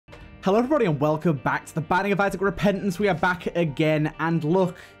Hello everybody and welcome back to the Binding of Isaac Repentance. We are back again and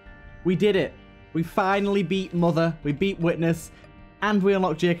look, we did it. We finally beat Mother, we beat Witness, and we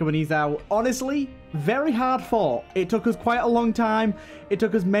unlocked Jacob and ESAU. Honestly, very hard fought. It took us quite a long time. It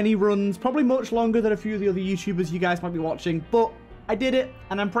took us many runs, probably much longer than a few of the other YouTubers you guys might be watching, but I did it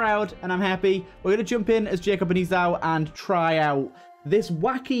and I'm proud and I'm happy. We're going to jump in as Jacob and ESAU and try out this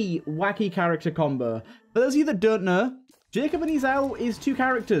wacky character combo. For those of you that don't know, Jacob and ESAU is two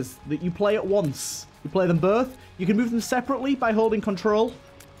characters that you play at once. You play them both. You can move them separately by holding control.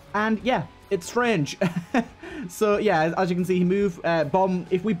 And yeah, it's strange. So yeah, as you can see, he move, bomb.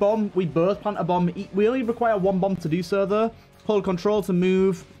 If we bomb, we both plant a bomb. We only require one bomb to do so though. Hold control to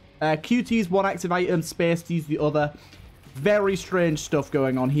move. Q to use one active item, space to use the other. Very strange stuff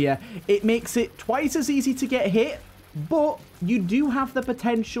going on here. It makes it twice as easy to get hit, but you do have the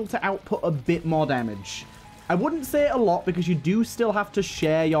potential to output a bit more damage. I wouldn't say a lot because you do still have to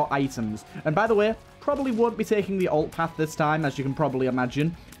share your items. And by the way, probably won't be taking the alt path this time, as you can probably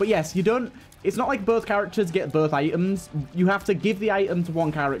imagine. But yes, you don't... It's not like both characters get both items. You have to give the item to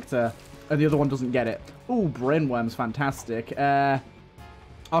one character, and the other one doesn't get it. Ooh, Brainworm's fantastic. Oh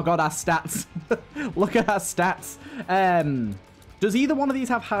god, our stats. Look at our stats. Does either one of these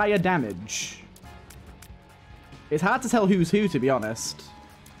have higher damage? It's hard to tell who's who, to be honest.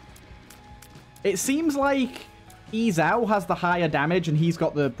 It seems like ESAU has the higher damage and he's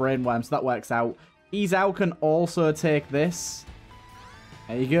got the brainworm, so that works out. ESAU can also take this.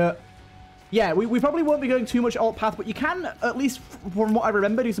 There you go. Yeah, we probably won't be going too much alt path, but you can, at least from what I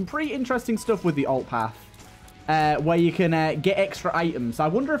remember, do some pretty interesting stuff with the alt path. Where you can get extra items. I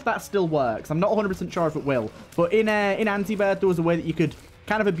wonder if that still works. I'm not 100% sure if it will. But in antibirth, there was a way that you could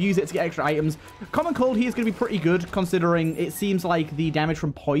kind of abuse it to get extra items. Common Cold here is going to be pretty good, considering it seems like the damage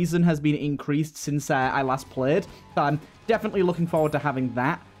from poison has been increased since I last played. So I'm definitely looking forward to having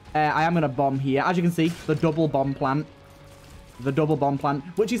that. I am going to bomb here. As you can see, the double bomb plant. The double bomb plant,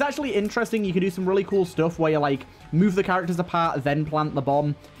 which is actually interesting. You can do some really cool stuff where you, like, move the characters apart, then plant the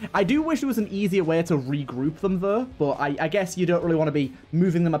bomb. I do wish there was an easier way to regroup them, though, but I guess you don't really want to be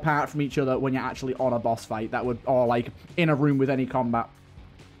moving them apart from each other when you're actually on a boss fight. That would, or, like, in a room with any combat.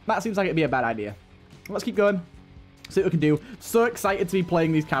 That seems like it'd be a bad idea. Let's keep going. See what we can do. So excited to be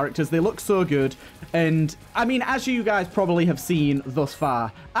playing these characters. They look so good. And, I mean, as you guys probably have seen thus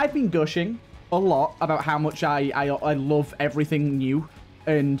far, I've been gushing a lot about how much I love everything new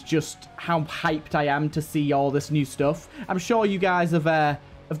and just how hyped I am to see all this new stuff. I'm sure you guys have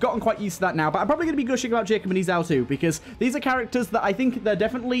gotten quite used to that now, but I'm probably going to be gushing about Jacob and ESAU too, because these are characters that I think they're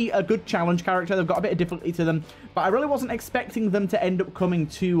definitely a good challenge character. They've got a bit of difficulty to them, but I really wasn't expecting them to end up coming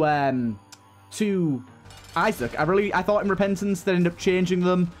to Isaac. I thought in Repentance they'd end up changing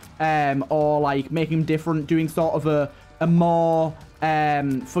them, or like making them different, doing sort of a more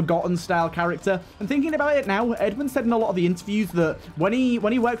forgotten style character. And thinking about it now, Edmund said in a lot of the interviews that when he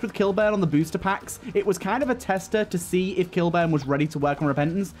worked with Kilburn on the booster packs, it was kind of a tester to see if Kilburn was ready to work on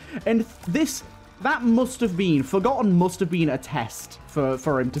Repentance. And that must have been, Forgotten must have been a test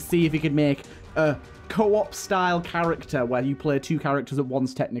for him to see if he could make a co-op style character where you play two characters at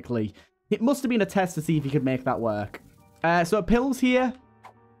once technically. It must have been a test to see if he could make that work. So pills here.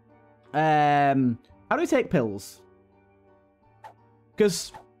 How do we take pills?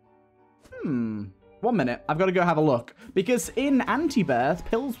 Because, 1 minute, I've got to go have a look. Because in antibirth,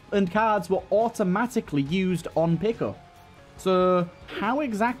 pills and cards were automatically used on pickup. So, how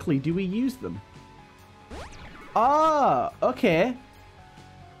exactly do we use them? Ah, okay.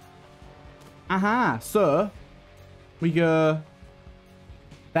 Aha, so, we go...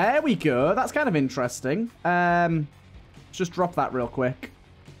 There we go, that's kind of interesting. Just drop that real quick.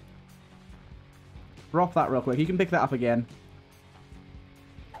 Drop that real quick, you can pick that up again.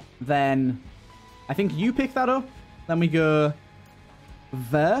 Then, I think you pick that up. Then we go...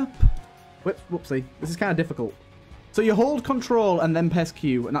 Verp? Whoopsie. This is kind of difficult. So you hold control and then press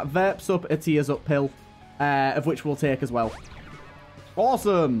Q. And that verps up a tears up pill. Of which we'll take as well.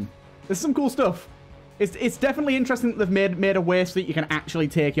 Awesome. There's some cool stuff. It's definitely interesting that they've made a way so that you can actually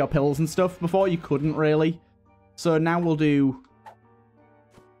take your pills and stuff. Before you couldn't really. So now we'll do...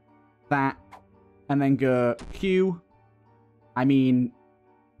 that. And then go Q. I mean...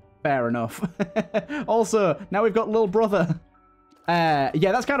 Fair enough. Also, now we've got little brother. Yeah,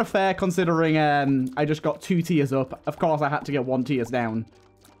 that's kind of fair considering I just got 2 tiers up. Of course, I had to get 1 tiers down.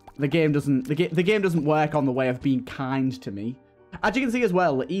 The game doesn't work on the way of being kind to me. As you can see as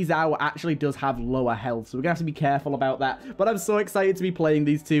well, ESAU actually does have lower health, so we're gonna have to be careful about that. But I'm so excited to be playing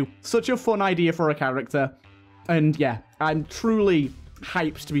these two. Such a fun idea for a character. And yeah, I'm truly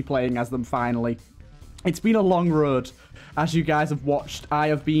hyped to be playing as them finally. It's been a long road. As you guys have watched, I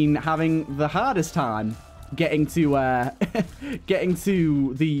have been having the hardest time getting to getting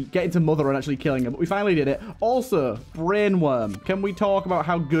to Mother and actually killing her, but we finally did it. Also, Brainworm. Can we talk about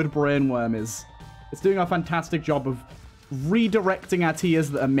how good Brainworm is? It's doing a fantastic job of redirecting our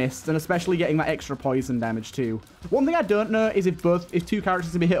tears that are missed, and especially getting that extra poison damage too. One thing I don't know is if two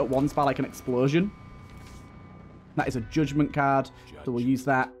characters can be hit at once by like an explosion. That is a judgment card, so we'll use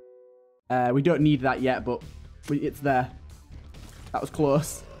that. We don't need that yet, but it's there. That was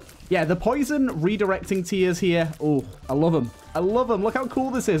close. Yeah, the poison redirecting tears here. Oh, I love them. I love them. Look how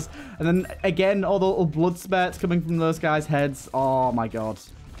cool this is. And then again, all the little blood spurts coming from those guys' heads. Oh my god.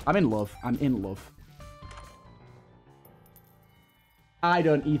 I'm in love. I'm in love. I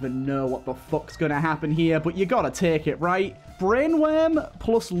don't even know what the fuck's gonna happen here, but you gotta take it, right? Brainworm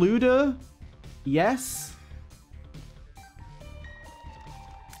plus Ludo. Yes.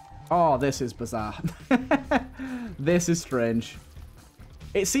 Oh, this is bizarre. This is strange.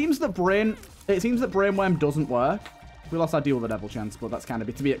 It seems that Brainworm doesn't work. We lost our deal with the devil chance, but that's kind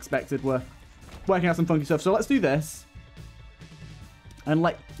of to be expected. We're working out some funky stuff. So let's do this. And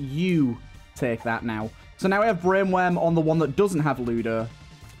let you take that now. So now we have Brainworm on the one that doesn't have Ludo,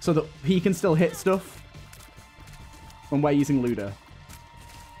 so that he can still hit stuff when we're using Ludo.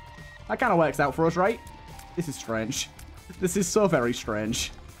 That kind of works out for us, right? This is strange. This is so very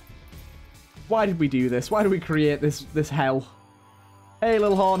strange. Why did we do this? Why did we create this hell? Hey,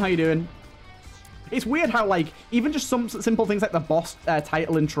 little horn, how you doing? It's weird how, like, even just some simple things like the boss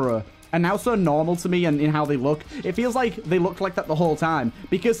title intro are now so normal to me and in how they look. It feels like they looked like that the whole time,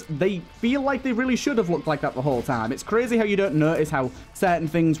 because they feel like they really should have looked like that the whole time. It's crazy how you don't notice how certain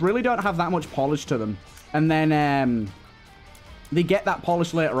things really don't have that much polish to them. And then they get that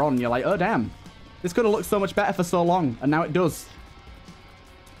polish later on, and you're like, oh, damn. This could have looked so much better for so long, and now it does.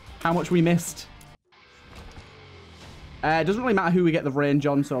 How much we missed. It doesn't really matter who we get the range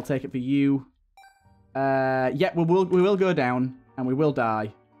on, so I'll take it for you. Yeah, we will go down, and we will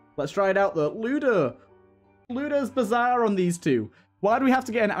die. Let's try it out, though. Ludo! Ludo's bizarre on these two. Why do we have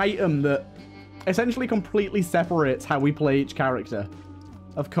to get an item that essentially completely separates how we play each character?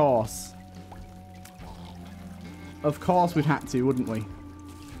 Of course. Of course we'd have to, wouldn't we?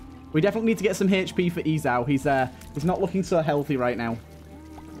 We definitely need to get some HP for ESAU. He's not looking so healthy right now.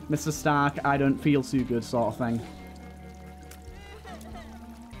 Mr. Stark, I don't feel too good, sort of thing.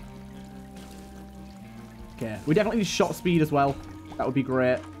 Okay, we definitely need shot speed as well. That would be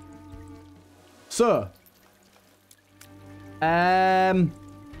great. So, yay,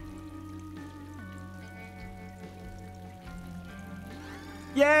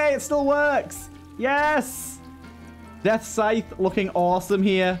 it still works. Yes, Death Scythe looking awesome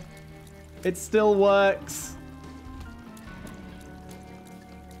here. It still works.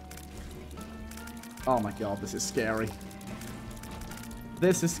 Oh my god, this is scary.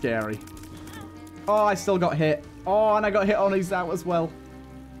 This is scary. Oh, I still got hit. Oh, and I got hit on ESAU as well.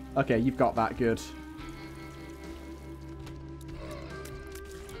 Okay, you've got that. Good.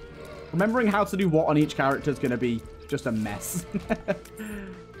 Remembering how to do what on each character is going to be just a mess.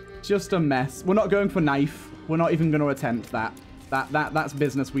 Just a mess. We're not going for knife. We're not even going to attempt that. That's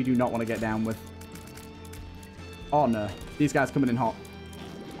business we do not want to get down with. Oh, no. These guys coming in hot.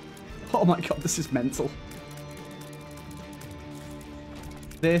 Oh, my God. This is mental.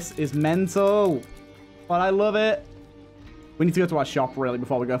 This is mental. But I love it. We need to go to our shop, really,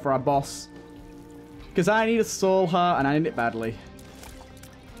 before we go for our boss. Because I need a soul heart, and I need it badly.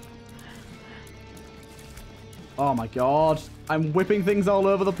 Oh, my God. I'm whipping things all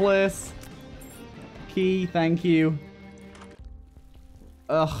over the place. Key, thank you.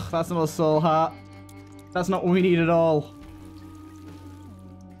 Ugh, that's not a soul heart. That's not what we need at all.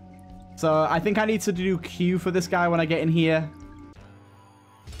 So, I think I need to do Q for this guy when I get in here.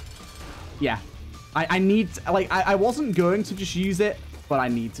 Yeah. I need, like, I wasn't going to just use it, but I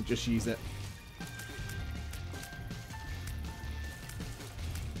need to just use it.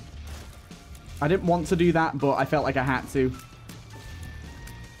 I didn't want to do that, but I felt like I had to.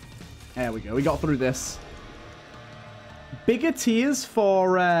 There we go. We got through this. Bigger tiers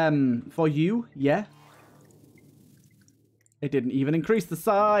for you, yeah. It didn't even increase the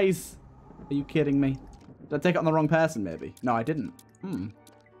size. Are you kidding me? Did I take it on the wrong person, maybe? No, I didn't.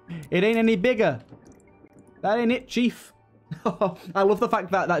 It ain't any bigger. That ain't it, Chief. I love the fact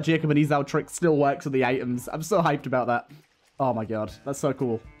that that Jacob and ESAU trick still works with the items. I'm so hyped about that. Oh my god, that's so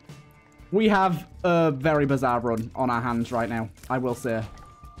cool. We have a very bizarre run on our hands right now, I will say.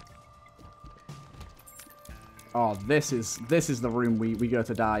 Oh, this is the room we go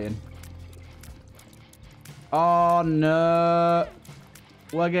to die in. Oh no.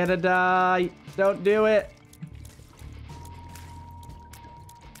 We're gonna die. Don't do it.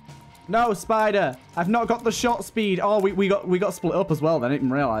 No, spider. I've not got the shot speed. Oh, we got split up as well then. I didn't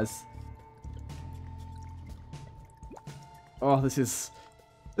even realize. Oh, this is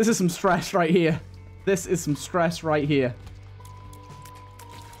some stress right here. This is some stress right here.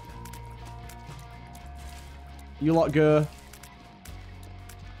 You lot go.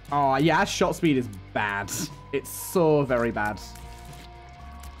 Oh, yeah, shot speed is bad. It's so very bad.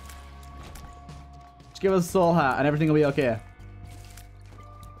 Just give us a soul heart and everything will be okay.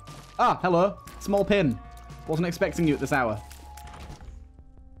 Ah, hello. Small pin. Wasn't expecting you at this hour.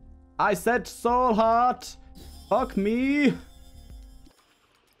 I said soul heart. Fuck me.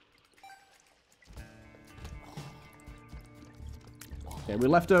 Okay, we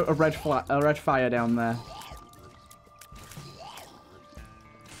left a red fire down there.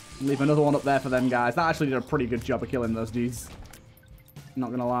 Leave another one up there for them guys. That actually did a pretty good job of killing those dudes. Not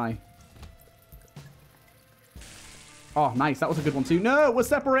gonna lie. Oh, nice. That was a good one too. No, we're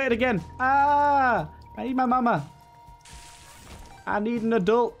separated again. Ah, I need my mama. I need an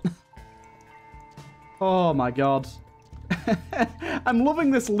adult. Oh my god. I'm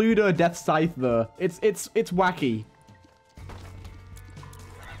loving this Ludo Death Scythe though. It's wacky.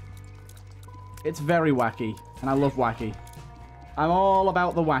 It's very wacky, and I love wacky. I'm all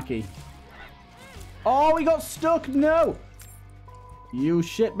about the wacky. Oh, he got stuck. No. You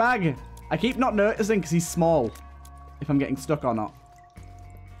shitbag. I keep not noticing because he's small. If I'm getting stuck or not.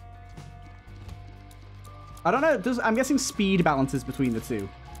 I don't know. I'm guessing speed balances between the two.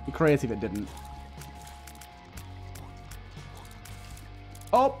 Be creative, it didn't.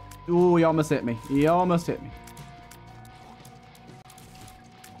 Oh. Ooh, he almost hit me. He almost hit me.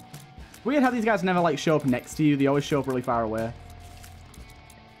 It's weird how these guys never, like, show up next to you. They always show up really far away.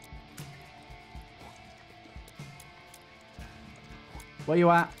 Where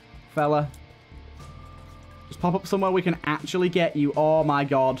you at, fella? Just pop up somewhere we can actually get you. Oh, my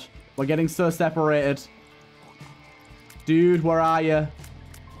God. We're getting so separated. Dude, where are you?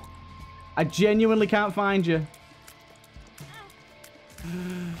 I genuinely can't find you.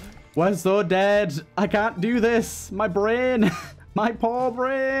 We're so dead. I can't do this. My brain. My poor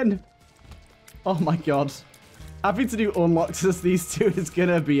brain. Oh, my God. Having to do unlocks as these two is going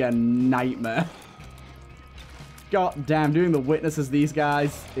to be a nightmare. God damn, doing the witness as these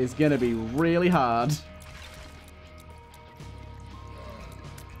guys is going to be really hard.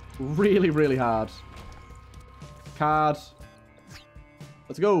 Really, really hard. Card.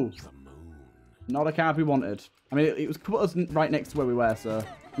 Let's go. Not a card we wanted. I mean, it was put us right next to where we were, so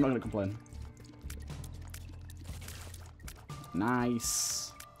I'm not going to complain.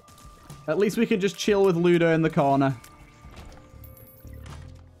 Nice. At least we can just chill with Ludo in the corner.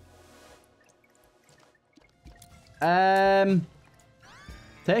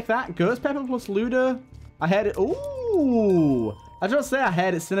 Take that. Ghost Pepper plus Ludo. I heard it. Ooh. I just say I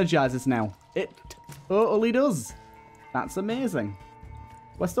heard it synergizes now. It totally does. That's amazing.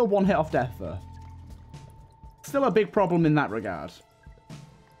 We're still one hit off death, though. Still a big problem in that regard.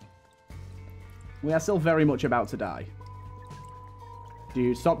 We are still very much about to die.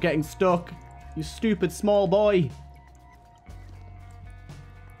 Dude, stop getting stuck. You stupid small boy.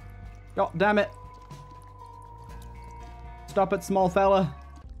 God damn it. Stop it, small fella.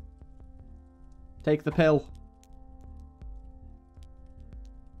 Take the pill.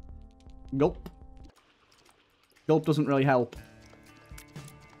 Gulp. Gulp doesn't really help.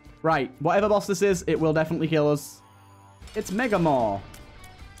 Right, whatever boss this is, it will definitely kill us. It's Mega Maw.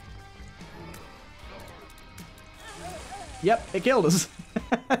 Yep, it killed us.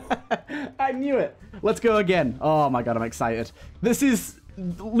 I knew it. Let's go again. Oh my god, I'm excited. This is...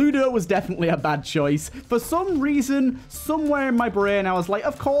 Ludo was definitely a bad choice. For some reason, somewhere in my brain, I was like,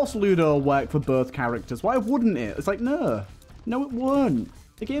 of course Ludo will work for both characters. Why wouldn't it? It's like, no. No, it won't.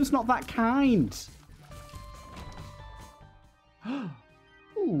 The game's not that kind.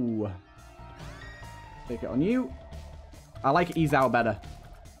 Ooh. Take it on you. I like ESAU better.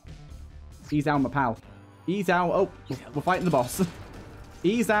 ESAU, my pal. ESAU. Oh, we're fighting the boss.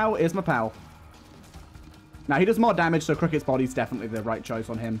 ESAU is my pal. Now, he does more damage, so Cricket's body's definitely the right choice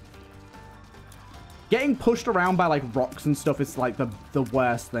on him. Getting pushed around by, like, rocks and stuff is, like, the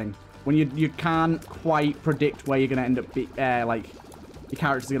worst thing. When you can't quite predict where you're going to end up, like, your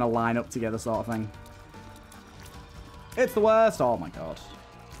characters are going to line up together sort of thing. It's the worst. Oh, my God.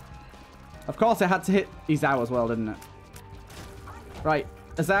 Of course, it had to hit ESAU as well, didn't it? Right.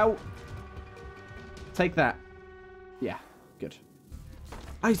 ESAU. Take that. Yeah. Good.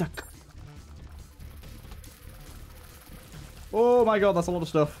 Isaac. Oh my god, that's a lot of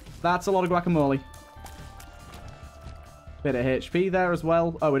stuff. That's a lot of guacamole. Bit of HP there as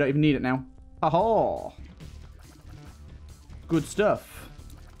well. Oh, we don't even need it now. Ha-ha. Good stuff.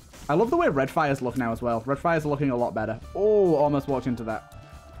 I love the way red fires look now as well. Red fires are looking a lot better. Oh, almost walked into that.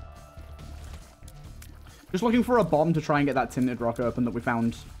 Just looking for a bomb to try and get that tinted rock open that we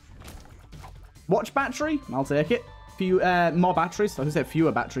found. Watch battery? I'll take it. More batteries. I was going to say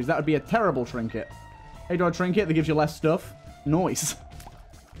fewer batteries. That would be a terrible trinket. Hey, do a trinket that gives you less stuff? Nice.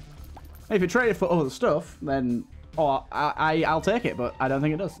 Hey, if you trade it for other stuff, then... Oh, I'll take it, but I don't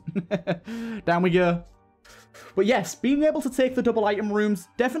think it does. Down we go. But yes, being able to take the double item rooms,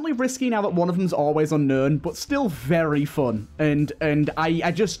 definitely risky now that one of them's always unknown, but still very fun. And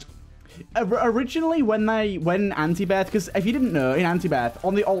I just... Originally, when antibirth, because if you didn't know, in antibirth,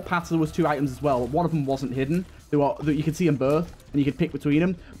 on the alt path there was 2 items as well. One of them wasn't hidden. You could see them both, and you could pick between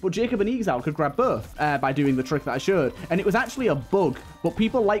them. But Jacob and ESAU could grab both by doing the trick that I showed. And it was actually a bug, but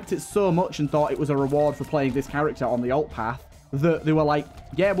people liked it so much and thought it was a reward for playing this character on the alt path that they were like,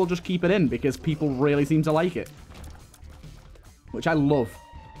 yeah, we'll just keep it in because people really seem to like it. Which I love.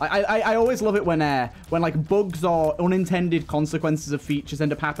 I always love it when like bugs or unintended consequences of features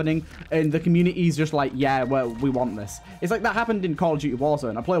end up happening and the community's just like, yeah, well, we want this. It's like that happened in Call of Duty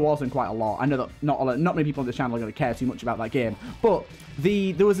Warzone. I play Warzone quite a lot. I know that not many people on this channel are going to care too much about that game, but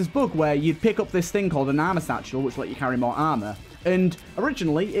there was this bug where you'd pick up this thing called an armor satchel, which let you carry more armor. And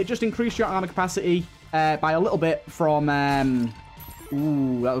originally, it just increased your armor capacity by a little bit from...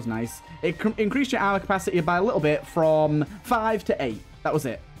 ooh, that was nice. It increased your armor capacity by a little bit from 5 to 8. That was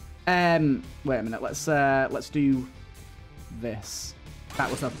it. Wait a minute. Let's do this. That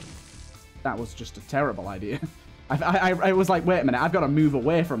was just a terrible idea. I was like, wait a minute. I've got to move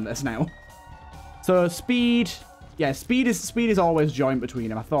away from this now. So speed. Yeah, speed is always joint between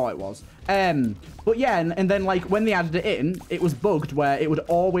them. I thought it was. But yeah, and then like when they added it in, it was bugged where it would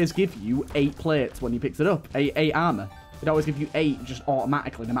always give you 8 plates when you picked it up. 8 armor. It'd always give you 8 just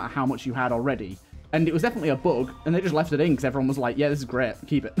automatically, no matter how much you had already. And it was definitely a bug, and they just left it in because everyone was like, yeah, this is great.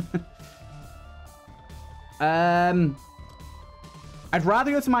 Keep it. I'd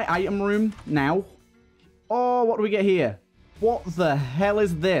rather go to my item room now. Oh, what do we get here? What the hell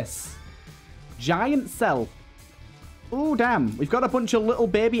is this? Giant cell. Oh, damn. We've got a bunch of little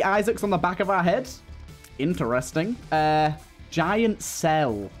baby Isaacs on the back of our heads. Interesting. Giant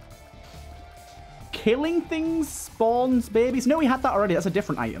cell. Killing things spawns babies. No, we had that already. That's a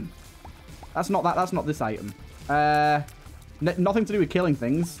different item. That's not this item. Nothing to do with killing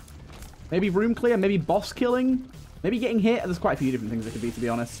things. Maybe room clear, maybe boss killing, maybe getting hit. There's quite a few different things it could be, to be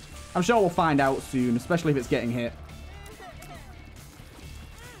honest. I'm sure we'll find out soon, especially if it's getting hit.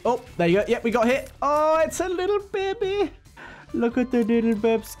 Oh, there you go. Yep, we got hit. Oh, it's a little baby. Look at the little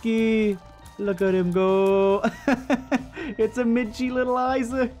Bebski. Look at him go. It's a midgy little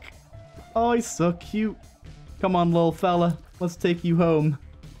Isaac. Oh, he's so cute. Come on, little fella. Let's take you home.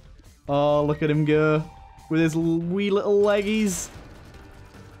 Oh, look at him go. With his wee little leggies.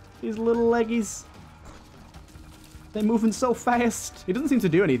 His little leggies. They're moving so fast. He doesn't seem to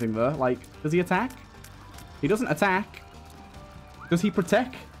do anything, though. Like, does he attack? He doesn't attack. Does he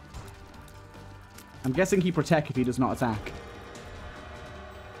protect? I'm guessing he protect if he does not attack.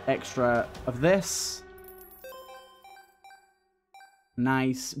 Extra of this.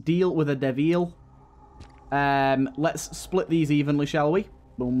 Nice. Deal with a devil. Let's split these evenly, shall we?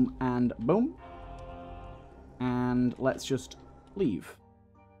 Boom and boom. And let's just leave.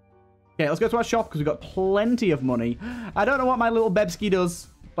 Okay, let's go to our shop because we've got plenty of money. I don't know what my little Bebski does,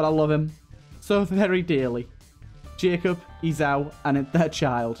 but I love him so very dearly. Jacob, ESAU, and their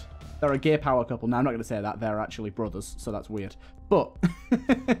child. They're a gay power couple. Now, I'm not going to say that. They're actually brothers, so that's weird. But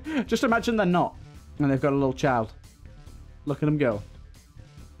just imagine they're not. And they've got a little child. Look at them go.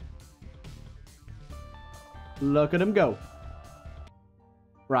 Look at them go.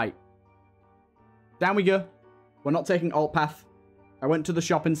 Right. Down we go. We're not taking alt path. I went to the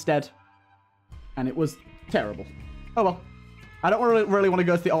shop instead. And it was terrible. Oh well. I don't really want to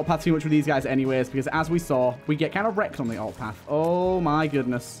go to the alt path too much with these guys anyways, because as we saw, we get kind of wrecked on the alt path. Oh my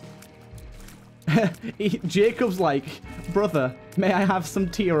goodness. Jacob's like, brother, may I have some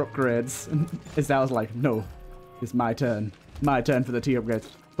tier upgrades? And ESAU's like, no, it's my turn. My turn for the tier upgrades.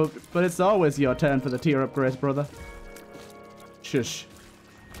 But it's always your turn for the tier upgrades, brother. Shush.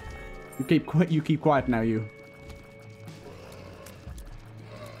 You keep quiet now, you.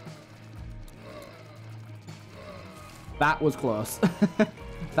 That was close.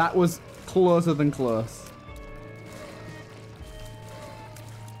 That was closer than close.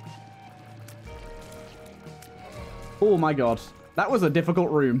 Oh my god. That was a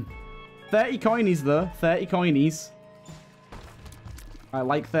difficult room. 30 coinies though. 30 coinies. I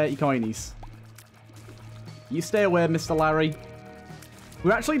like 30 coinies. You stay away, Mr. Larry.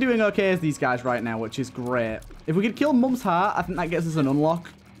 We're actually doing okay as these guys right now, which is great. If we could kill Mum's Heart, I think that gets us an unlock.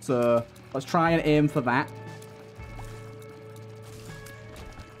 So let's try and aim for that.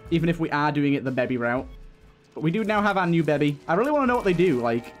 Even if we are doing it the Bebby route. But we do now have our new Bebby. I really want to know what they do.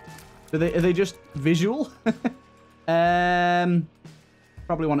 Like, are they just visual? Probably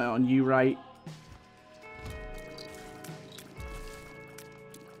want it on you, right?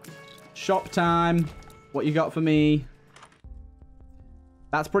 Shop time. What you got for me?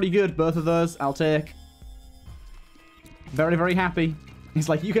 That's pretty good. Both of those, I'll take. Very, very happy. He's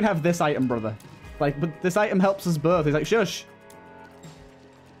like, you can have this item, brother. Like, but this item helps us both. He's like, shush.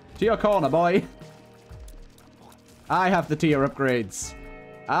 To your corner, boy. I have the tier upgrades.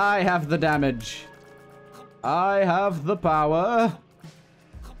 I have the damage. I have the power.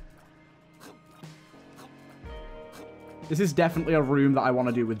 This is definitely a room that I want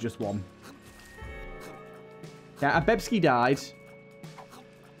to do with just one. Yeah, Bebski died.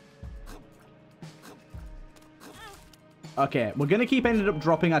 Okay, we're going to keep ending up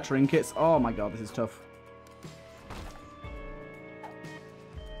dropping our trinkets. Oh my god, this is tough.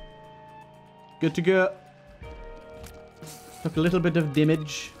 Good to go. Took a little bit of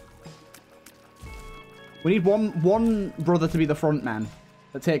damage. We need one brother to be the front man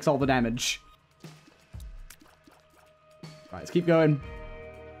that takes all the damage. Right, let's keep going.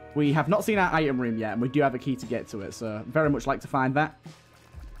 We have not seen our item room yet, and we do have a key to get to it, so very much like to find that.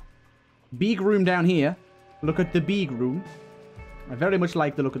 Big room down here. Look at the big room. I very much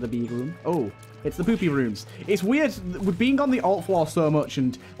like the look of the big room. Oh, it's the poopy rooms. It's weird with being on the alt floor so much,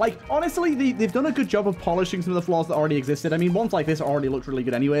 and like honestly, they've done a good job of polishing some of the floors that already existed. I mean, ones like this already looked really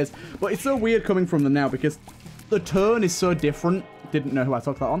good anyways, but it's so weird coming from them now because the turn is so different. Didn't know who I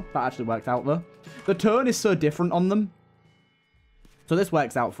took that on. That actually worked out though. The turn is so different on them. So this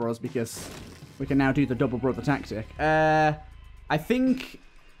works out for us because we can now do the double brother tactic. I think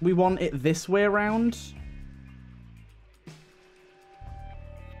we want it this way around.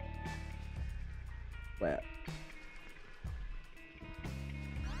 Where?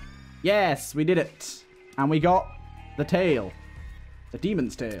 Yes, we did it. And we got the tail. The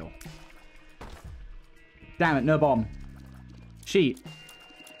demon's tail. Damn it, no bomb. Sheet.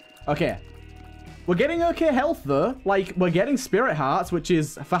 Okay. We're getting okay health, though. Like, we're getting spirit hearts, which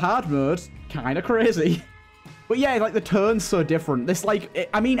is, for hard mode, kind of crazy. But yeah, like, the turn's so different. This, like,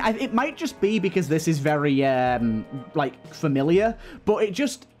 it might just be because this is very, like, familiar. But it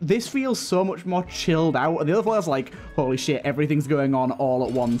just, this feels so much more chilled out. And the other player's like, holy shit, everything's going on all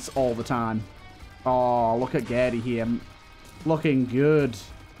at once, all the time. Oh, look at Gertie here. Looking good.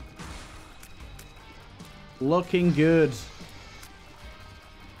 Looking good.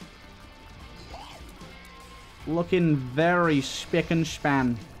 Looking very spick and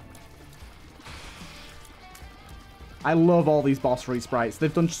span. I love all these boss resprites.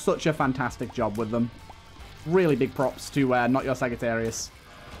 They've done such a fantastic job with them. Really big props to Not Your Sagittarius.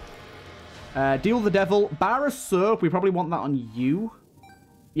 Deal the Devil. Bar of Soap. We probably want that on you.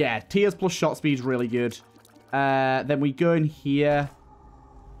 Yeah, Tears plus shot speed's really good. Then we go in here.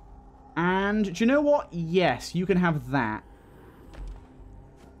 And do you know what? Yes, you can have that.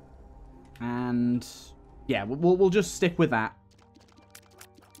 And yeah, we'll just stick with that.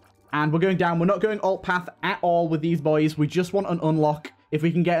 And we're going down. We're not going alt path at all with these boys. We just want an unlock. If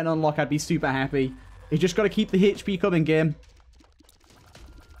we can get an unlock, I'd be super happy. You just got to keep the HP coming, game.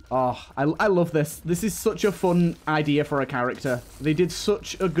 Oh, I love this. This is such a fun idea for a character. They did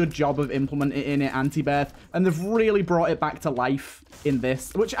such a good job of implementing it, antibirth, and they've really brought it back to life in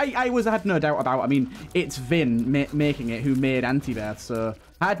this, which I had no doubt about. I mean, it's Vin making it who made antibirth, so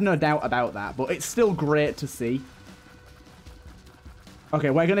I had no doubt about that, but it's still great to see. Okay,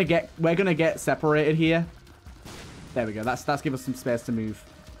 we're gonna get separated here. There we go. That's give us some space to move.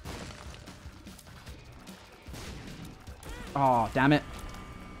 Oh, damn it.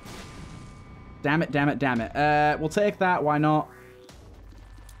 Damn it, damn it, damn it. We'll take that. Why not?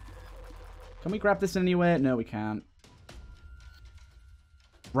 Can we grab this anywhere? No, we can't.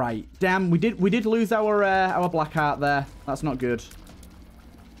 Right. Damn, we did lose our black heart there. That's not good.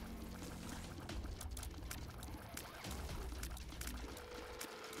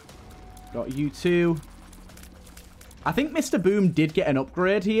 Got you two. I think Mr. Boom did get an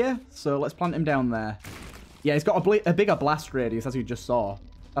upgrade here, so let's plant him down there. Yeah, he's got a bigger blast radius, as you just saw.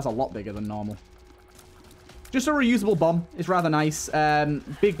 That's a lot bigger than normal. Just a reusable bomb. It's rather nice.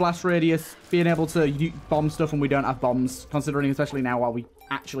 Big blast radius, being able to bomb stuff when we don't have bombs, considering especially now while we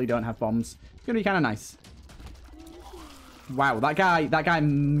actually don't have bombs. It's going to be kind of nice. Wow, that guy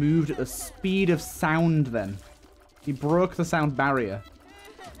moved at the speed of sound then. He broke the sound barrier.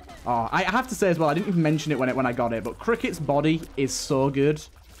 Oh, I have to say as well, I didn't even mention it when I got it, but Cricket's body is so good.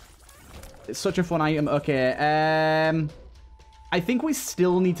 It's such a fun item. Okay, I think we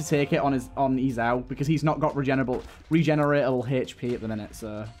still need to take it on ESAU because he's not got regeneratable HP at the minute,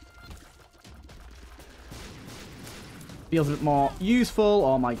 so feels a bit more useful.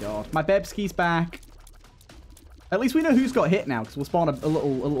 Oh my god, my Bebski's back. At least we know who's got hit now because we'll spawn a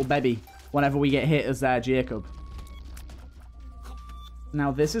little baby whenever we get hit as Jacob. Now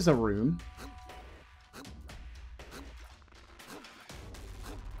this is a room.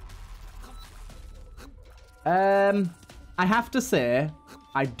 I have to say,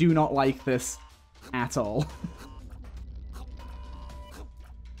 I do not like this at all.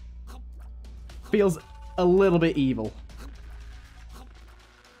 Feels a little bit evil.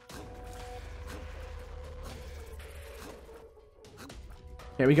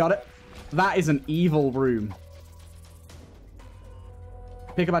 Okay, we got it. That is an evil room.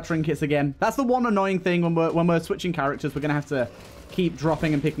 Pick up our trinkets again. That's the one annoying thing when we're switching characters. We're going to have to keep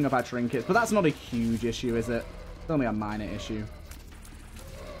dropping and picking up our trinkets. But that's not a huge issue, is it? It's only a minor issue.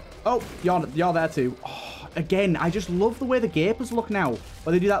 Oh, you're there too. Oh, again, I just love the way the gapers look now.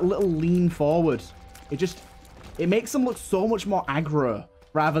 Where they do that little lean forward. It makes them look so much more aggro.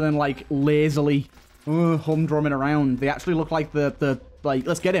 Rather than like lazily humdrumming around. They actually look like like,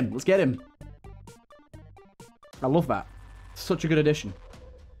 let's get him. Let's get him. I love that. Such a good addition.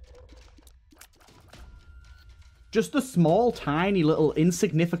 Just the small, tiny, little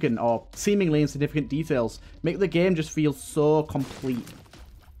insignificant or seemingly insignificant details make the game just feel so complete.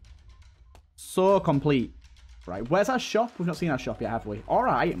 So complete. Right, where's our shop? We've not seen our shop yet, have we? Or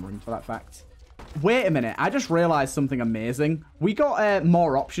our item room, for that fact. Wait a minute. I just realized something amazing. We got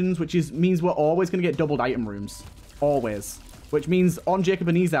more options, which means we're always going to get doubled item rooms. Always. Which means on Jacob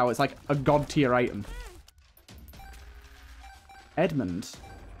and ESAU, it's like a god tier item. Edmund,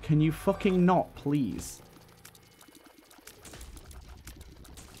 can you fucking not, please?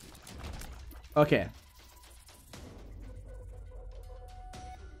 Okay.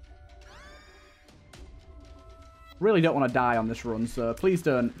 Really don't want to die on this run, so please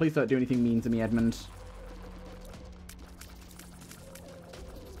don't do anything mean to me, Edmund.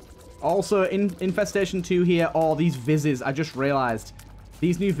 Also, in Infestation 2 here, oh, these Vizzes, I just realized.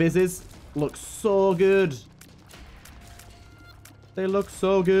 These new Vizzes look so good. They look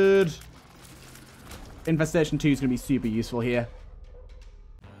so good. Infestation 2 is going to be super useful here.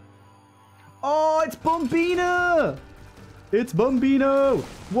 Oh, it's Bombino! It's Bombino!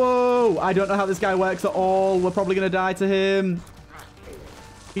 Whoa! I don't know how this guy works at all. We're probably going to die to him.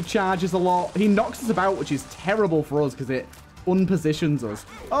 He charges a lot. He knocks us about, which is terrible for us because it unpositions us.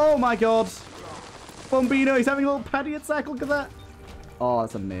 Oh my god. Bombino, he's having a little paddy attack. Look at that. Oh,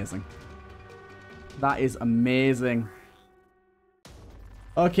 that's amazing. That is amazing.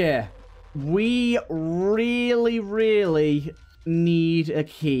 Okay. We really, really need a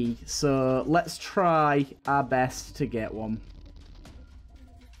key. So let's try our best to get one.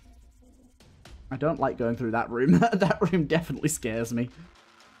 I don't like going through that room. That room definitely scares me.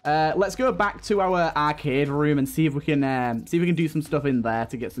 Let's go back to our arcade room and see if we can do some stuff in there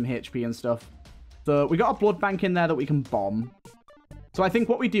to get some HP and stuff. So we got a blood bank in there that we can bomb. So I think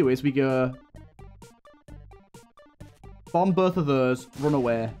what we do is we go bomb both of those, run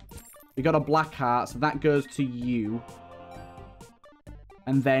away. We got a black heart, so that goes to you.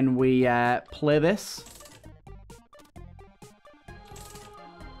 And then we play this.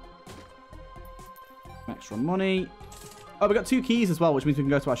 Extra money. Oh, we got 2 keys as well, which means we can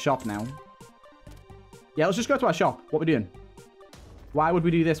go to our shop now. Yeah, let's just go to our shop. What are we doing? Why would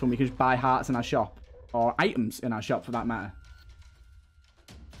we do this when we could just buy hearts in our shop? Or items in our shop, for that matter.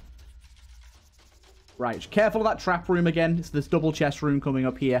 Right, just careful of that trap room again. It's this double chest room coming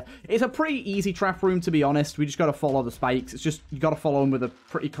up here. It's a pretty easy trap room, to be honest. We just got to follow the spikes. It's just, you got to follow them with a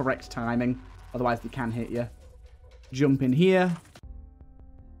pretty correct timing. Otherwise, they can hit you. Jump in here.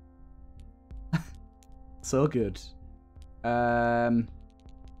 So good.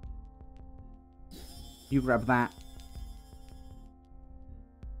 You grab that.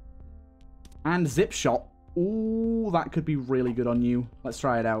 And zip shot. Ooh, that could be really good on you. Let's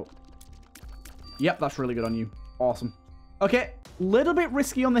try it out. Yep, that's really good on you. Awesome. Okay, little bit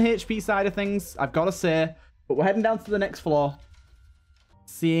risky on the HP side of things, I've got to say. But we're heading down to the next floor.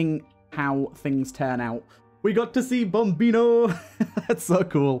 Seeing how things turn out. We got to see Bombino. That's so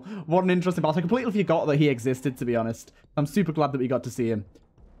cool. What an interesting boss. I completely forgot that he existed, to be honest. I'm super glad that we got to see him.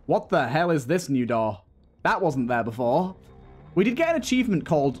 What the hell is this new door? That wasn't there before. We did get an achievement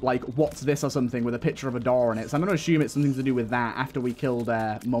called, like, what's this or something with a picture of a door in it. So I'm going to assume it's something to do with that after we killed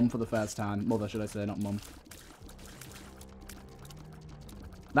Mum for the first time. Mother, should I say, not Mum.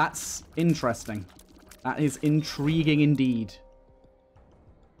 That's interesting. That is intriguing indeed.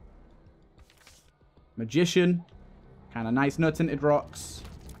 Magician. Kind of nice. No tinted rocks.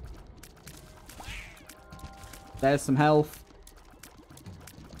 There's some health.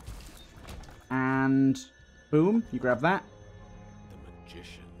 And boom. You grab that. The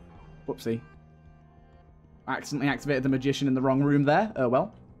magician. Whoopsie. Accidentally activated the magician in the wrong room there. Oh,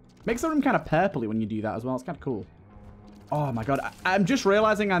 well. Makes the room kind of purpley when you do that as well. It's kind of cool. Oh, my God. I'm just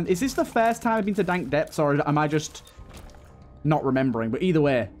realizing, is this the first time I've been to Dank Depths, or am I just not remembering? But either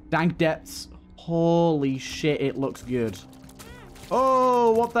way, Dank Depths, holy shit, it looks good.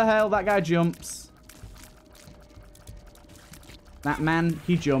 Oh, what the hell? That guy jumps. That man,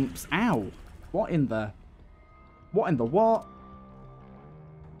 he jumps. Ow. What in the... What in the what?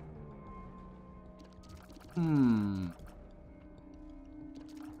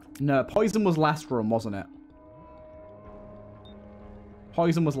 No, poison was last run, wasn't it?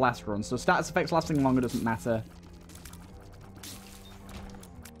 Poison was last run, so status effects lasting longer doesn't matter.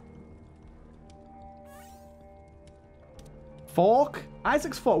 Fork?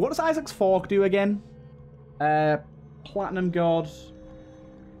 Isaac's fork. What does Isaac's fork do again? Platinum God.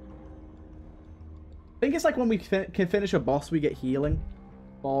 I think it's like when we can finish a boss, we get healing.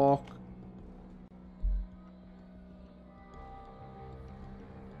 Fork.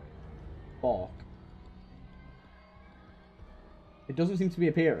 Fork. It doesn't seem to be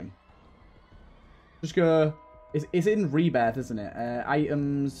appearing. Just go... It's in rebirth, isn't it?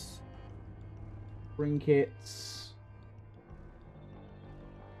 Items. Trinkets.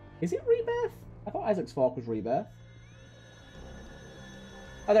 Is it rebirth? I thought Isaac's fork was rebirth.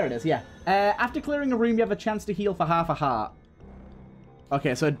 Oh, there it is, yeah. After clearing a room, you have a chance to heal for half a heart.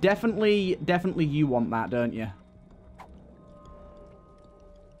 Okay, so definitely you want that, don't you?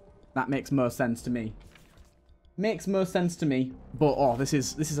 That makes most sense to me. Makes most sense to me. But, oh, this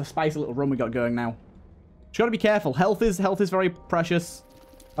is a spicy little run we got going now. Just gotta be careful. Health is very precious.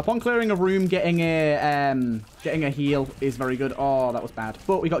 Upon clearing a room, getting a heal is very good. Oh, that was bad.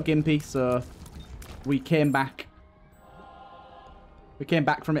 But we got Gimpy, so we came back. We came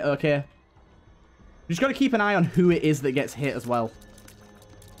back from it okay. You just got to keep an eye on who it is that gets hit as well.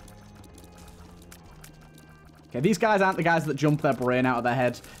 Okay, these guys aren't the guys that jump their brain out of their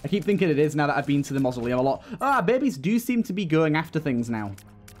head. I keep thinking it is now that I've been to the mausoleum a lot. Ah, babies do seem to be going after things now.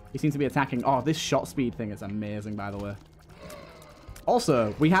 He seems to be attacking. Oh, this shot speed thing is amazing, by the way.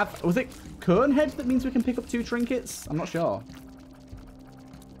 Also, we have... Was it cone head that means we can pick up 2 trinkets? I'm not sure.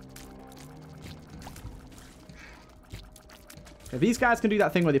 Okay, these guys can do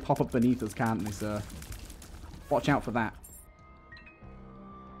that thing where they pop up beneath us, can't they? So, watch out for that.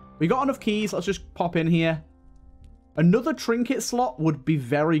 We got enough keys. Let's just pop in here. Another trinket slot would be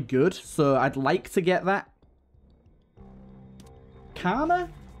very good, so I'd like to get that. Karma?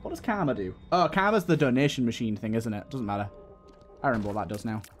 What does Karma do? Oh, Karma's the donation machine thing, isn't it? Doesn't matter. I remember what that does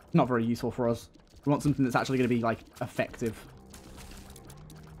now. Not very useful for us. We want something that's actually going to be, like, effective.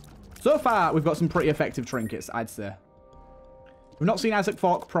 So far, we've got some pretty effective trinkets, I'd say. We've not seen Isaac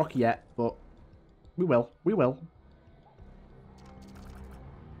Fork proc yet, but we will. We will.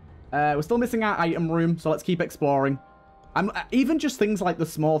 We're still missing our item room, so let's keep exploring. Even just things like the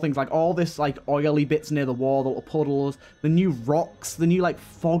small things, like all this like oily bits near the wall, the little puddles, the new rocks, the new like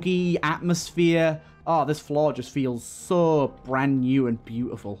foggy atmosphere. Oh, this floor just feels so brand new and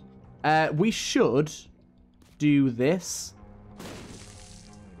beautiful. We should do this.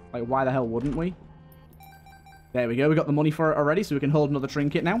 Like, why the hell wouldn't we? There we go. We got the money for it already, so we can hold another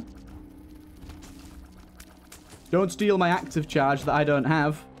trinket now. Don't steal my active charge that I don't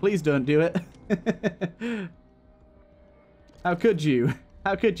have. Please don't do it. How could you?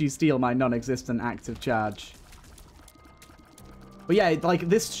 How could you steal my non-existent active charge? But yeah, like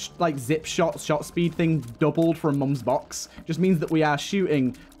this like zip shot speed thing doubled from Mum's box just means that we are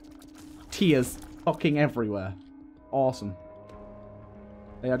shooting tears fucking everywhere. Awesome.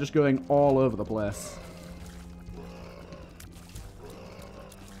 They are just going all over the place.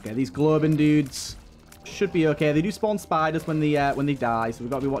 Okay, these globin dudes should be okay. They do spawn spiders when they die, so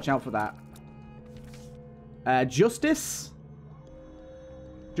we've got to be watching out for that. Justice.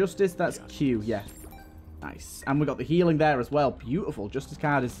 Justice, that's Q, yeah. Nice. And we got the healing there as well. Beautiful. Justice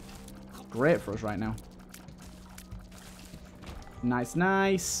card is great for us right now. Nice,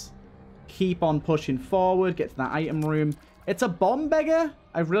 nice. Keep on pushing forward. Get to that item room. It's a bomb beggar.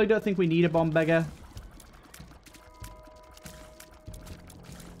 I really don't think we need a bomb beggar.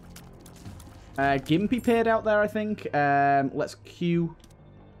 Gimpy paid out there, I think. Let's queue.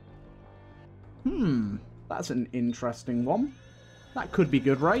 That's an interesting one. That could be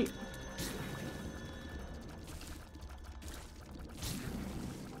good, right?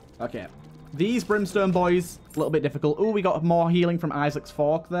 Okay. These brimstone boys, a little bit difficult. Oh, we got more healing from Isaac's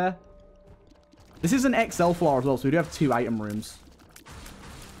fork there. This is an XL floor as well, so we do have 2 item rooms.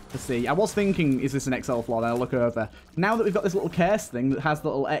 Let's see. I was thinking, is this an XL floor? Then I'll look over. Now that we've got this little case thing that has the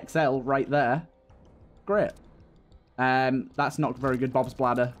little XL right there. Great. That's not very good. Bob's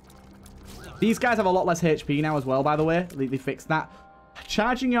bladder. These guys have a lot less HP now as well, by the way. They fixed that.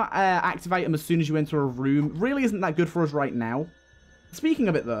 Charging your active item as soon as you enter a room really isn't that good for us right now. Speaking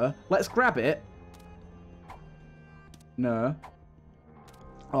of it, though, let's grab it. No.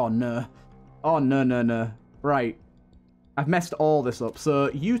 Oh, no. Oh, no, no, no. Right. I've messed all this up. So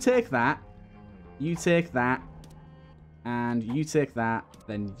you take that. You take that. And you take that.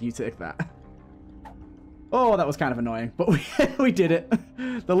 Then you take that. Oh, that was kind of annoying. But we did it.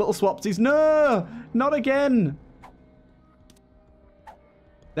 The little swapsies. No! Not again!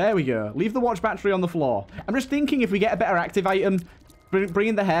 There we go. Leave the watch battery on the floor. I'm just thinking if we get a better active item,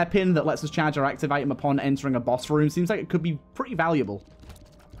 bringing the hairpin that lets us charge our active item upon entering a boss room seems like it could be pretty valuable.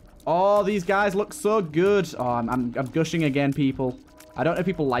 Oh, these guys look so good. Oh, I'm gushing again, people. I don't know if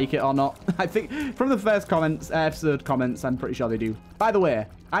people like it or not. I think from the first episode comments, I'm pretty sure they do. By the way,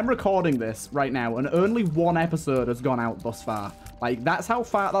 I'm recording this right now, and only 1 episode has gone out thus far. Like, that's how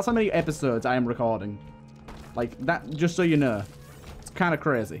many episodes I am recording. Like, that, just so you know. It's kind of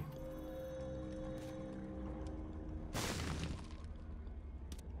crazy.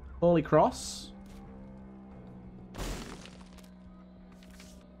 Holy Cross.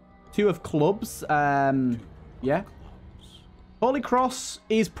 2 of clubs. Yeah. Holy Cross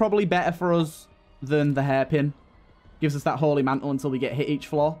is probably better for us than the hairpin. Gives us that holy mantle until we get hit each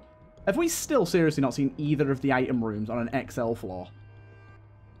floor. Have we still seriously not seen either of the item rooms on an XL floor?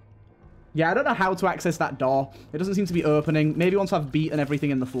 Yeah, I don't know how to access that door. It doesn't seem to be opening. Maybe once I've beaten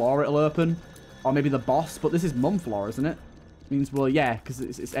everything in the floor, it'll open. Or maybe the boss. But this is mum floor, isn't it? Means, well, yeah, because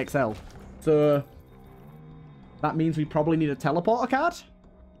it's XL. So, that means we probably need a teleporter card?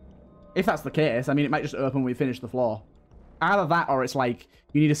 If that's the case, I mean, it might just open when we finish the floor. Either that or it's like,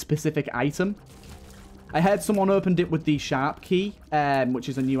 you need a specific item. I heard someone opened it with the sharp key, which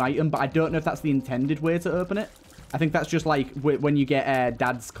is a new item, but I don't know if that's the intended way to open it. I think that's just like when you get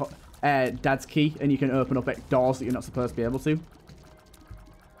dad's key and you can open up doors that you're not supposed to be able to.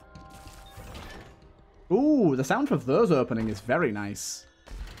 Ooh, the sound of those opening is very nice.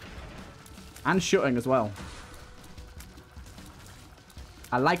 And shutting as well.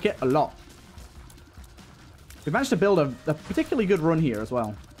 I like it a lot. We've managed to build a particularly good run here as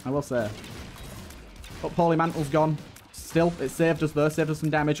well, I will say. Oh, Holy Mantle's gone. Still, it saved us though, saved us some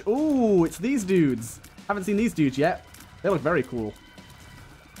damage. Ooh, it's these dudes. Haven't seen these dudes yet. They look very cool.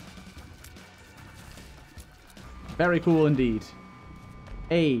 Very cool indeed.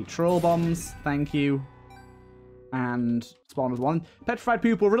 Hey, troll bombs, thank you. And spawners 1. Petrified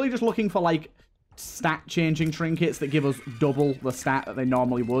Poop, we're really just looking for like stat changing trinkets that give us double the stat that they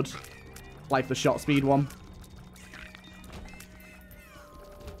normally would. Like the shot speed one.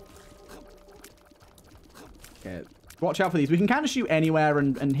 Okay, watch out for these. We can kind of shoot anywhere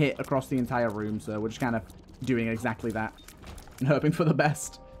and hit across the entire room, so we're just kind of doing exactly that. And hoping for the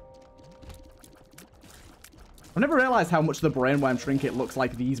best. I've never realized how much the brainworm trinket looks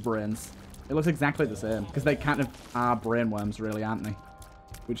like these brains. It looks exactly the same, because they kind of are brainworms, really, aren't they?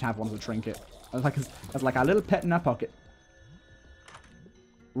 We just have one as a trinket. As like our little pet in our pocket.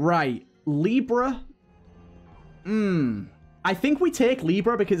 Right. Libra. I think we take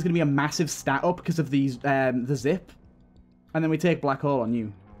Libra because it's going to be a massive stat up because of these, the zip. And then we take Black Hole on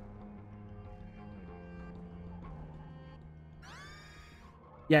you.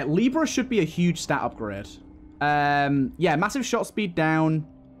 Yeah, Libra should be a huge stat upgrade. Yeah, massive shot speed down.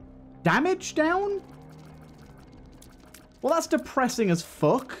 Damage down? Well, that's depressing as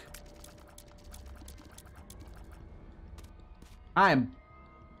fuck. I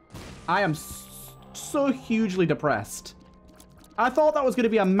am so hugely depressed. I thought that was going to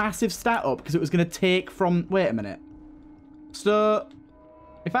be a massive stat up because it was going to take from... Wait a minute. So,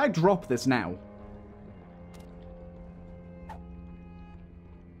 if I drop this now...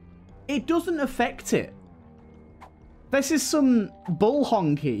 It doesn't affect it. This is some bull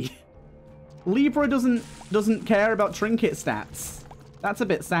honky. Libra doesn't care about trinket stats. That's a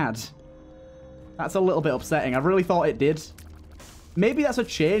bit sad. That's a little bit upsetting. I really thought it did. Maybe that's a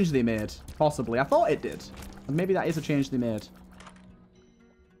change they made. Possibly. I thought it did. And maybe that is a change they made.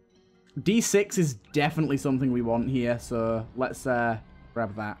 D6 is definitely something we want here. So let's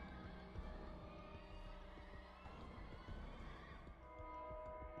grab that.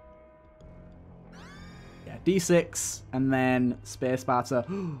 Yeah, D6. And then Space Sparta.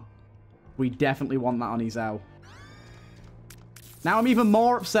 We definitely want that on ESAU. Now I'm even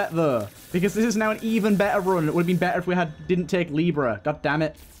more upset, though, because this is now an even better run. It would have been better if we didn't take Libra. God damn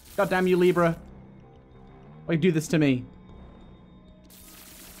it. God damn you, Libra. Why do this to me?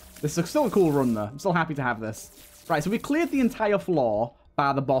 This is still a cool run, though. I'm still happy to have this. Right, so we cleared the entire floor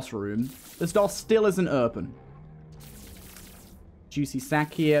by the boss room. This door still isn't open. Juicy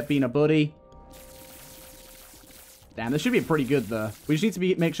sack here, being a buddy. Damn, this should be pretty good, though. We just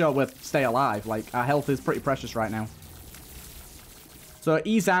need to make sure we stay alive. Like, our health is pretty precious right now. So,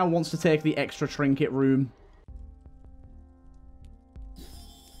 ESAU wants to take the extra trinket room.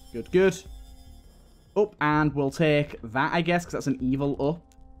 Good, good. Up, and we'll take that, I guess, because that's an evil up.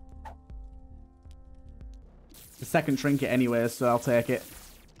 The second trinket anyway, so I'll take it.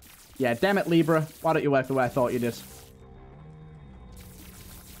 Yeah, damn it, Libra. Why don't you work the way I thought you did?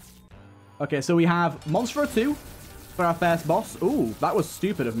 Okay, so we have Monstro 2 for our first boss. Ooh, that was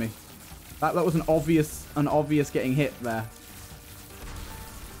stupid of me. That was an obvious getting hit there.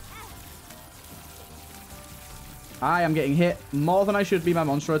 I am getting hit more than I should be by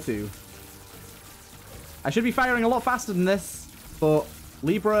Monstro 2. I should be firing a lot faster than this, but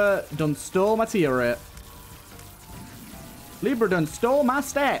Libra done stole my tier rate. Libra done stole my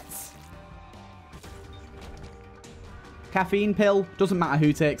stats. Caffeine pill. Doesn't matter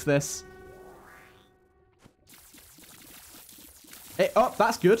who takes this. Oh,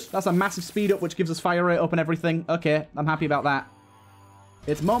 that's good. That's a massive speed up, which gives us fire rate up and everything. Okay, I'm happy about that.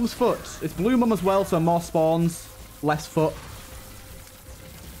 It's Mum's foot. It's Blue Mum as well, so more spawns, less foot.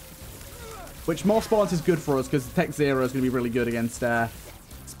 Which more spawns is good for us, because Tech Zero is going to be really good against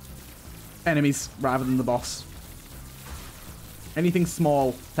enemies rather than the boss. Anything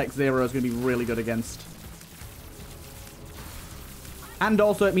small, Tech Zero is going to be really good against. And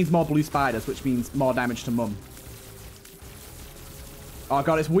also it means more blue spiders, which means more damage to Mum. Oh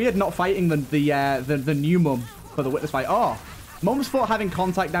god, it's weird not fighting the new Mum for the witness fight. Oh, Mum's foot having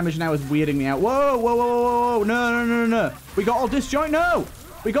contact damage now is weirding me out. Whoa, whoa, whoa, whoa, whoa, no, no, no, no. We got all disjointed. No,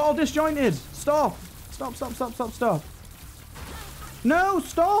 we got all disjointed. Stop. Stop, stop, stop, stop, stop. No,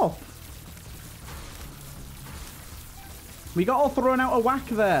 stop. We got all thrown out of whack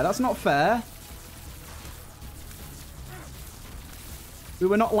there. That's not fair. We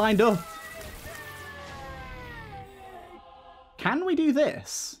were not lined up. Can we do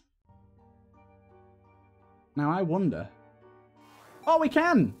this? Now I wonder. Oh, we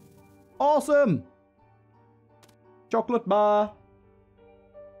can. Awesome. Chocolate bar.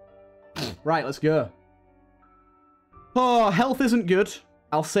 Right, let's go. Oh, health isn't good.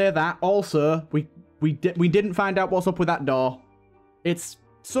 I'll say that. Also, we didn't find out what's up with that door. It's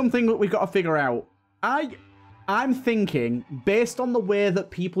something that we've got to figure out. I'm thinking, based on the way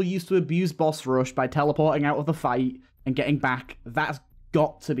that people used to abuse boss rush by teleporting out of the fight and getting back, that's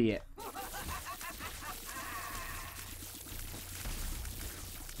got to be it.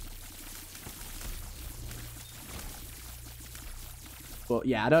 But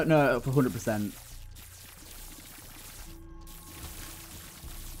yeah, I don't know for 100%.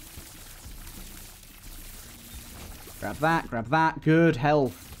 Grab that, grab that. Good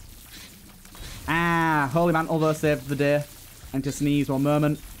health. Ah, Holy Mantle though saved the day. And to sneeze one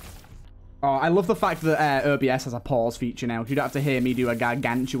moment. Oh, I love the fact that OBS has a pause feature now. You don't have to hear me do a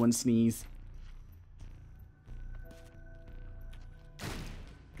gargantuan sneeze.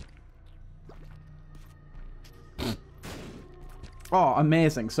 Oh,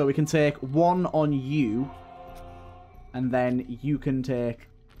 amazing. So we can take one on you. And then you can take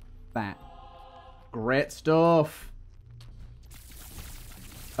that. Great stuff.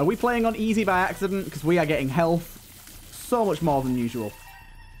 Are we playing on easy by accident? Because we are getting health so much more than usual.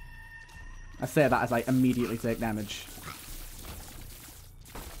 I say that as I immediately take damage.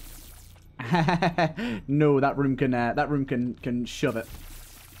 No, that room can shove it.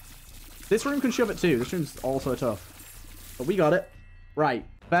 This room can shove it too. This room's also tough. But we got it. Right.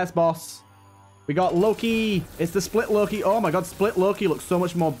 First boss. We got Loki. It's the split Loki. Oh my god, split Loki looks so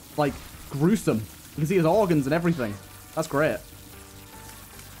much more, like, gruesome. You can see his organs and everything. That's great.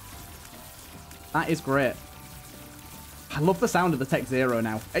 That is great. I love the sound of the Tech Zero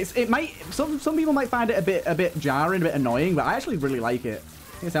now. It might some people might find it a bit jarring, a bit annoying, but I actually really like it.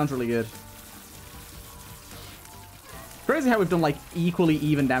 I think it sounds really good. Crazy how we've done like equally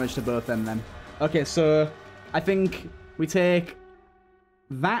even damage to both them then. Okay, so I think we take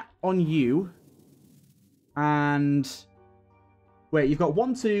that on you. And wait, you've got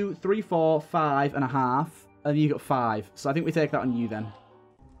 1, 2, 3, 4, 5 and a half, and you've got 5. So I think we take that on you then.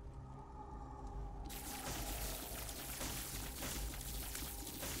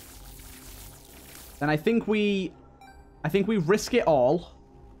 Then I think we risk it all.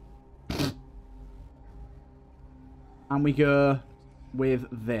 And we go with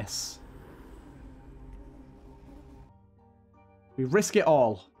this. We risk it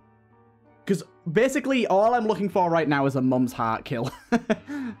all. Because basically all I'm looking for right now is a mum's heart kill.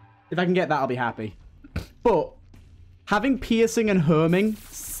 If I can get that, I'll be happy. But having piercing and herming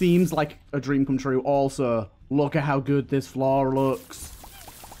seems like a dream come true. Also, look at how good this floor looks.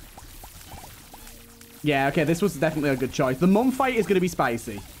 Yeah, okay, this was definitely a good choice. The mum fight is going to be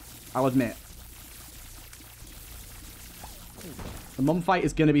spicy, I'll admit. The mum fight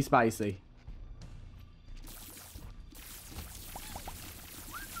is going to be spicy.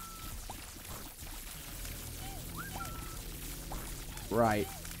 Right.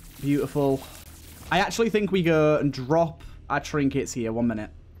 Beautiful. I actually think we go and drop our trinkets here. 1 minute.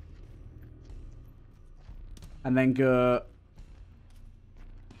 And then go...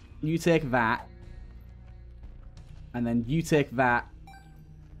 You take that. And then you take that.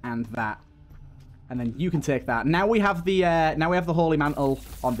 And that. And then you can take that. Now we have the Holy Mantle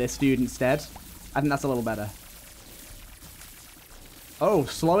on this dude instead. I think that's a little better. Oh,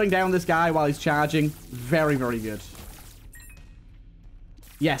 slowing down this guy while he's charging. Very, very good.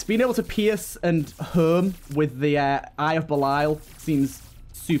 Yes, being able to pierce and herm with the Eye of Belial seems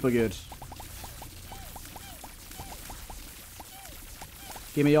super good.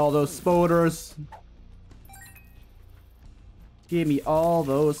 Give me all those spoders. Give me all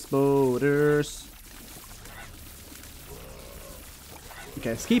those spoders.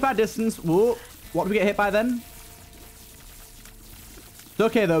 Okay, let's keep our distance. Whoa. What did we get hit by then? It's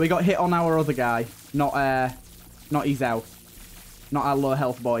okay though, we got hit on our other guy. Not ESAU. Not our low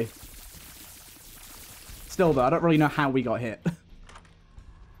health boy. Still though, I don't really know how we got hit.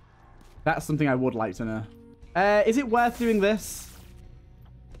 That's something I would like to know. Is it worth doing this?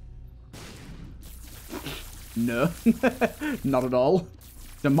 No. Not at all.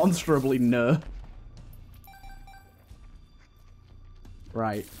 Demonstrably no.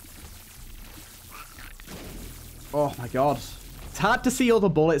 Right. Oh my god. It's hard to see all the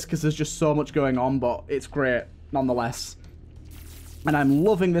bullets because there's just so much going on, but it's great nonetheless. And I'm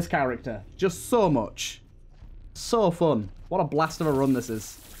loving this character. Just so much. So fun. What a blast of a run this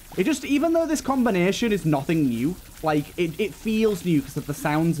is. It just, even though this combination is nothing new, like, it feels new because of the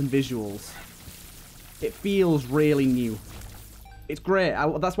sounds and visuals. It feels really new. It's great.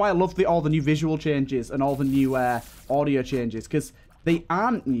 That's why I love all the new visual changes and all the new audio changes, because they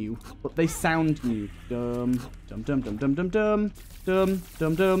aren't new, but they sound new. Dum dum dum dum dum dum dum dum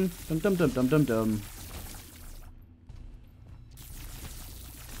dum dum dum dum dum dum dum dum.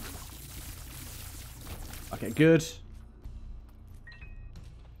 Okay, good.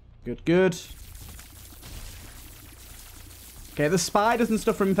 Good, good. Okay, the spiders and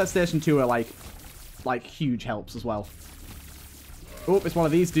stuff from Infestation 2 are like huge helps as well. Oh, it's one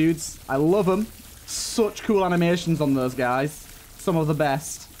of these dudes. I love them. Such cool animations on those guys. Some of the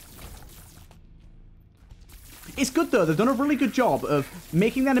best. It's good though. They've done a really good job of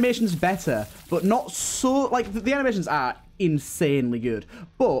making the animations better, but not so... Like, the animations are insanely good,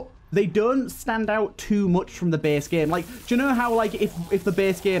 but they don't stand out too much from the base game. Like, do you know how, like, if the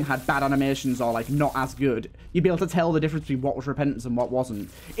base game had bad animations or, like, not as good, you'd be able to tell the difference between what was Repentance and what wasn't?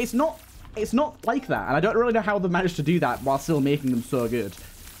 It's not like that, and I don't really know how they managed to do that while still making them so good.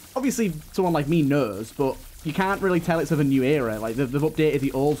 Obviously, someone like me knows, but you can't really tell it's of a new era. Like, they've updated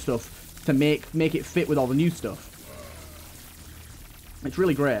the old stuff to make it fit with all the new stuff. It's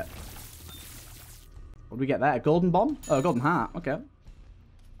really great. What did we get there? A golden bomb? Oh, a golden heart. Okay.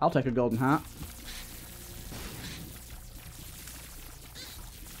 I'll take a golden heart.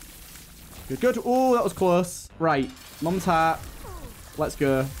 Good, good. Oh, that was close. Right. Mum's heart. Let's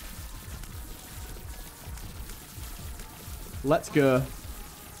go. Let's go.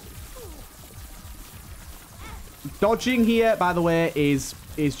 Dodging here, by the way, is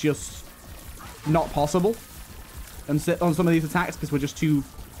just not possible on some of these attacks because we're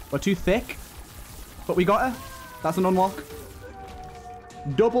too thick. But we got her. That's an unlock.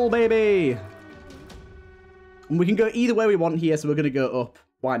 Double, baby. And we can go either way we want here, so we're going to go up.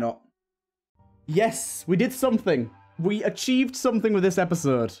 Why not? Yes, we did something. We achieved something with this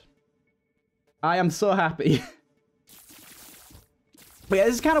episode. I am so happy. But yeah,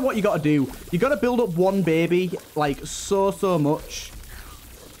 this is kind of what you got to do. You got to build up one baby, like, so much.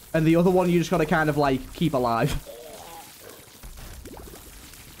 And the other one you just got to kind of, like, keep alive.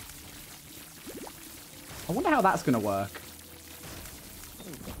 I wonder how that's going to work.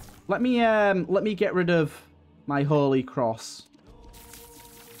 Let me get rid of my holy cross.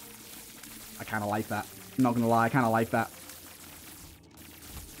 I kind of like that. I'm not going to lie, I kind of like that.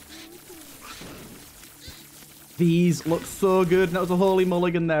 These look so good. And that was a holy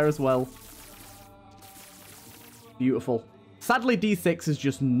mulligan there as well. Beautiful. Sadly, D6 is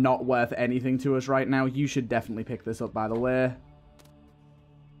just not worth anything to us right now. You should definitely pick this up, by the way.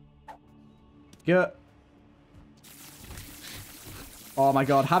 Good. Oh my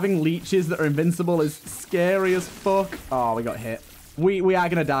god, having leeches that are invincible is scary as fuck. Oh, we got hit. We are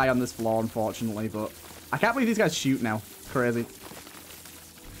going to die on this floor, unfortunately, but I can't believe these guys shoot now. Crazy.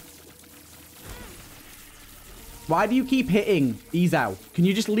 Why do you keep hitting ESAU? Can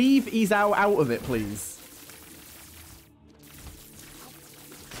you just leave ESAU out of it, please?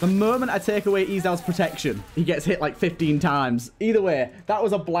 The moment I take away ESAU's protection, he gets hit like 15 times. Either way, that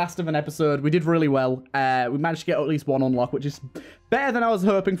was a blast of an episode. We did really well. We managed to get at least one unlock, which is better than I was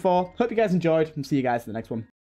hoping for. Hope you guys enjoyed, and see you guys in the next one.